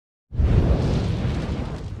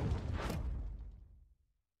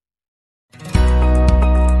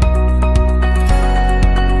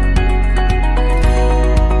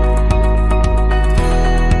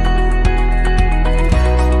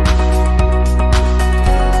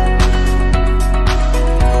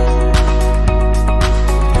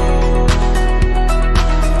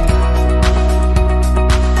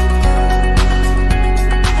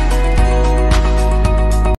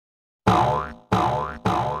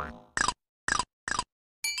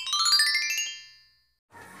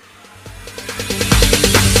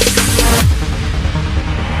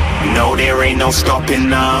ain't no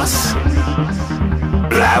stopping us.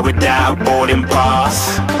 Fly without a boarding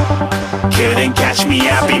pass. Couldn't catch me,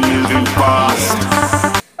 I'll be moving fast.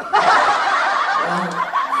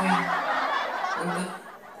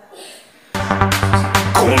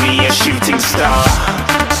 Call me a shooting star.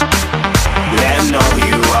 Let 'em know who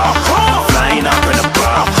you are. Flying up in a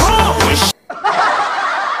bar. Wish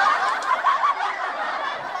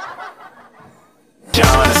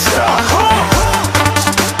on a star.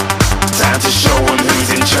 Time to show 'em who's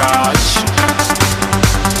in charge.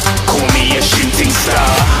 Call me a shooting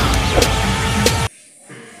star.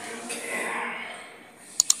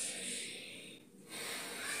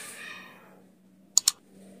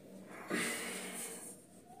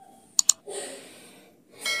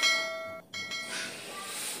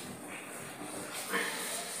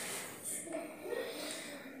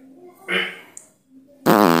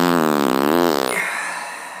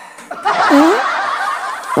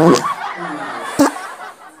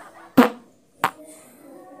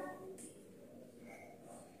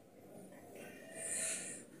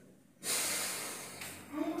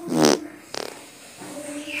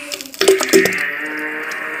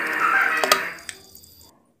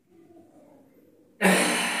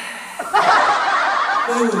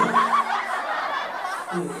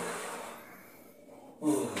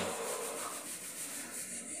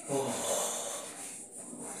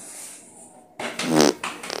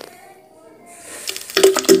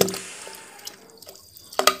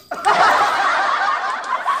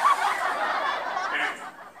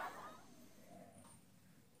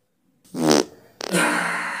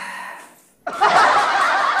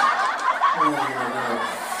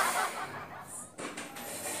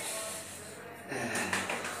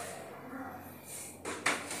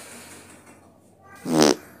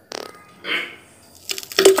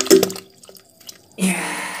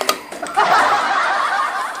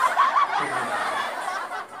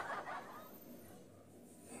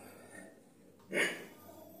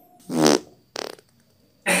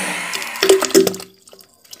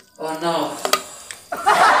 Oh no.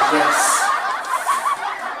 Yes.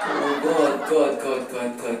 Oh, good.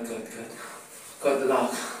 Good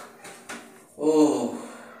luck. Oh.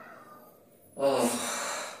 Oh.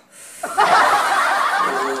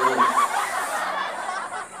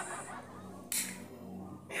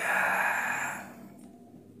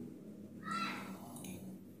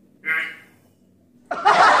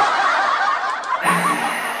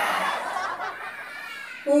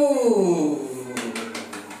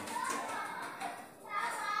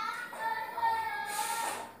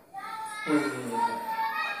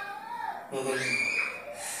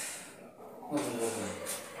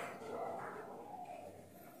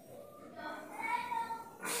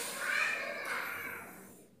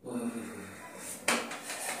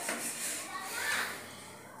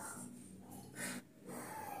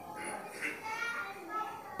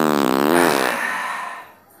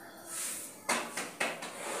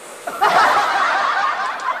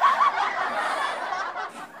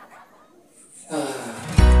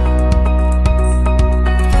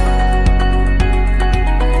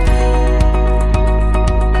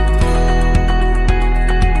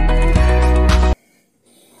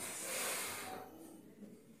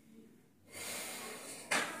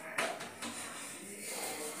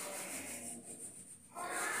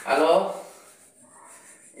 Halo?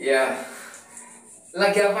 Ya.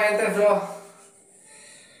 Lagi apa ente, bro?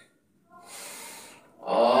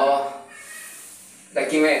 Oh.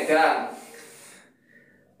 Lagi Medan.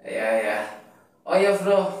 Ya. Oh ya,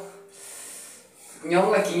 bro. Nyong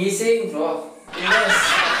lagi ngising, bro. Yes.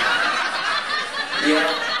 Ya.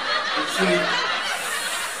 Ngising.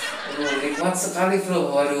 Aduh, nikmat sekali, bro.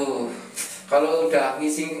 Waduh. Kalau udah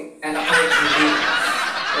ngising enak kayak gini.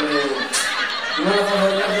 Aduh. Gimana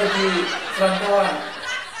kabarnya bro di perantauan?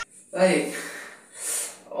 Baik.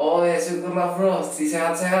 Oh ya syukurlah bro,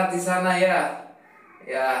 sehat-sehat di sana ya.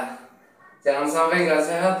 Ya, jangan sampai nggak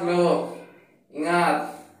sehat bro.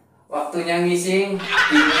 Ingat, waktunya ngising,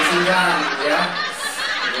 dingisingkan ya.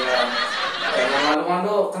 Ya, jangan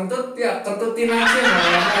malu-malu, kentut ya, kentutin aja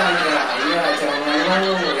malu-malu ya. Iya, jangan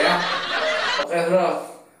malu-malu ya. Oke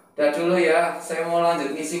bro, udah dulu ya. Saya mau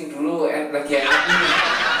lanjut ngising dulu, lagi enak nih.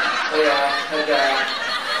 Oh ya, udah.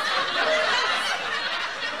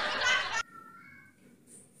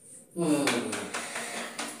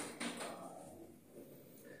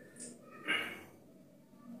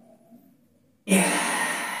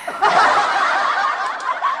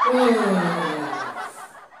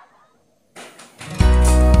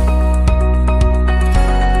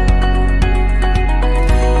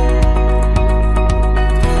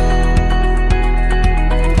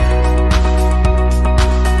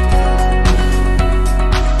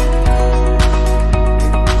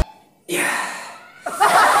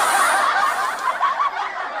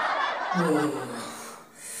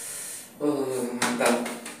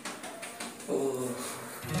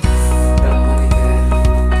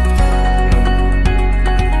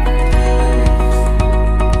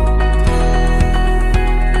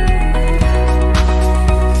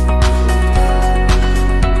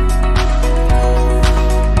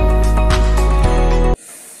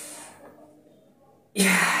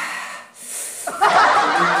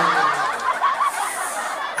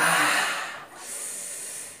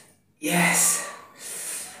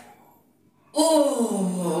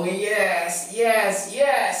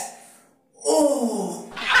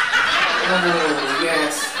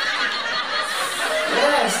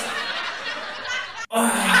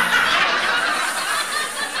 Wah.